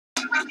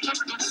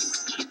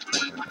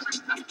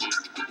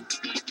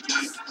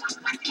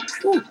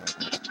Whew.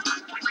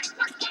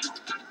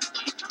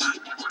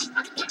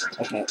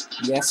 Okay,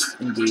 yes,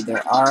 indeed,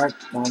 there are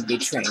going to be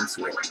trains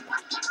here.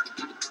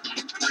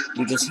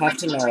 You just have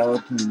to know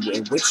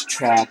which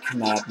track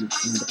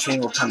the train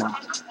will come on.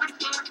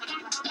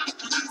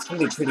 It's going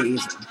to be pretty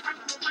easy,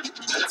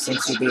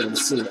 since you'll be able to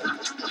see them.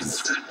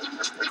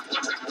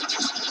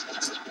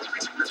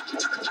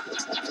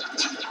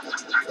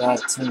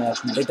 But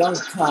they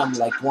don't come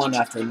like one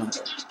after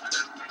another.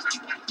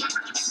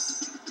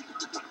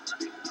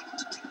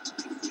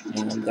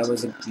 And there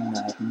was a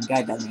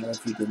guy down there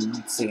if you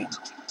didn't see him.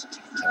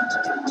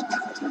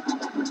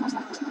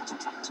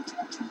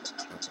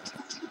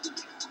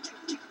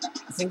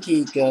 I think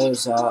he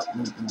goes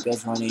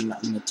running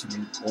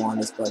to warn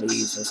his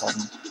buddies or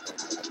something.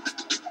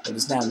 But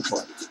it's not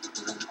important.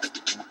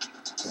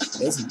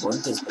 What is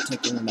important is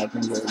protecting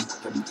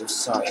your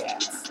sorry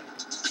ass.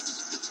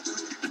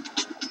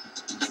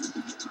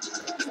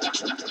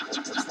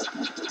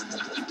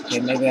 Okay,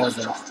 maybe I was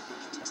wrong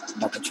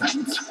about the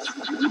trains.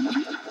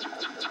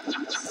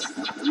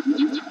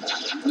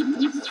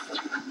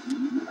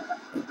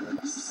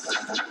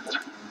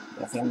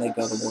 I think they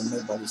go to warn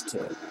their buddies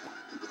too.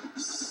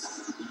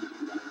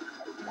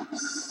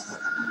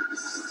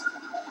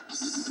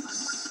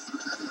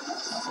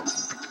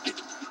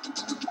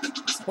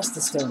 Supposed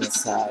to stay on the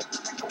side.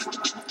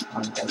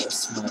 I'm gonna go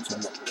smudge on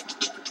it.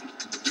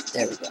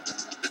 There we go.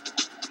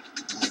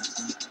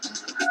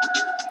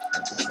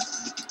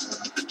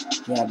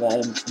 Yeah, but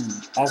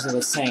as I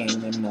was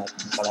saying,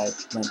 but I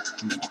went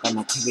on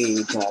my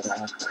TV, got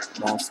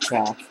lost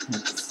track.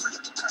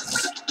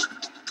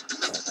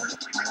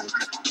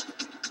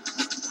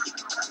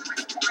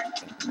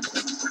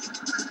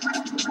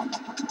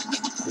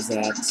 Is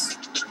that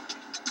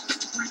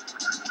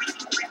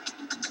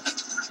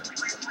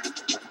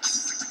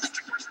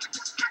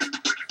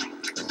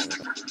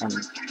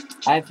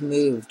I've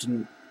moved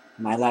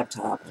my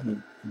laptop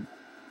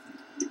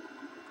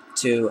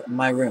to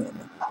my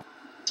room.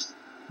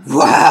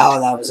 Wow,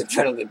 that was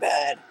incredibly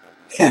bad.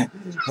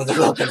 With the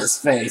look on his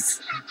face.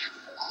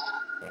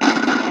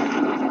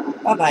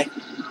 Bye-bye.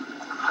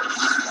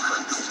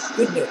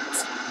 Good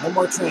news. No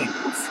more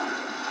trains.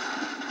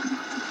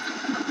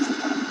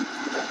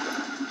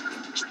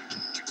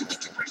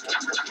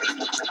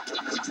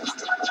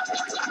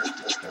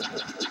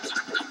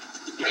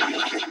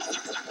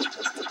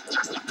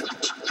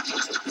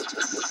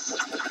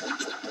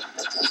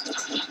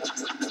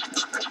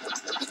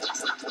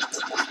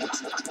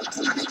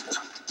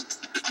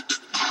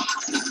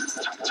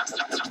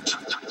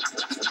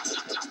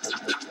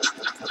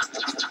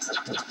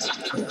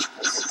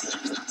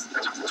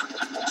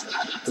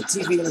 The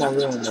TV in my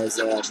room is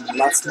a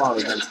lot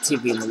smaller than the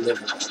TV in the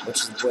living room,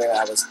 which is where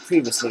I was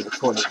previously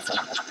recording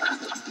from.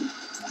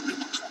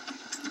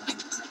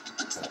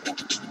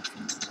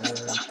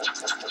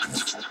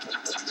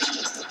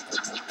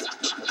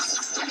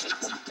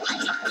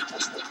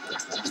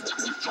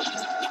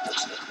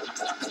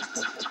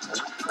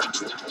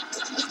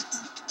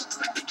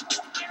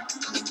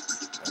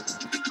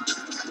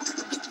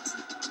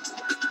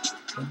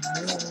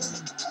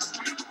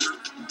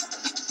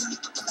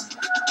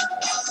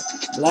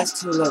 The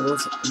last two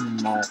levels,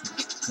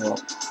 well,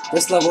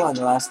 this level and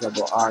the last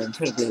level are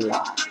incredibly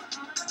long.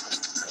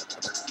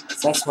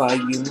 So that's why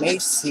you may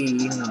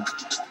see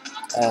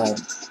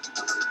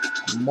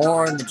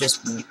more than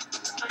just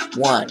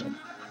one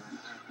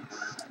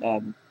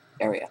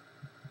area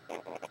in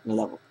the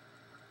level.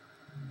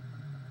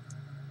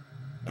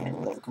 And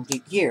level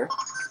complete here.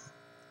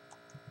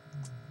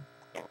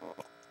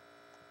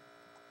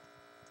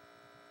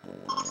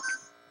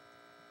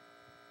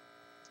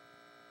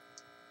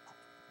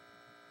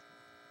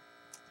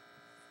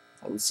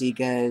 I will see you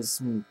guys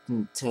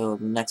until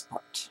the next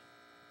part.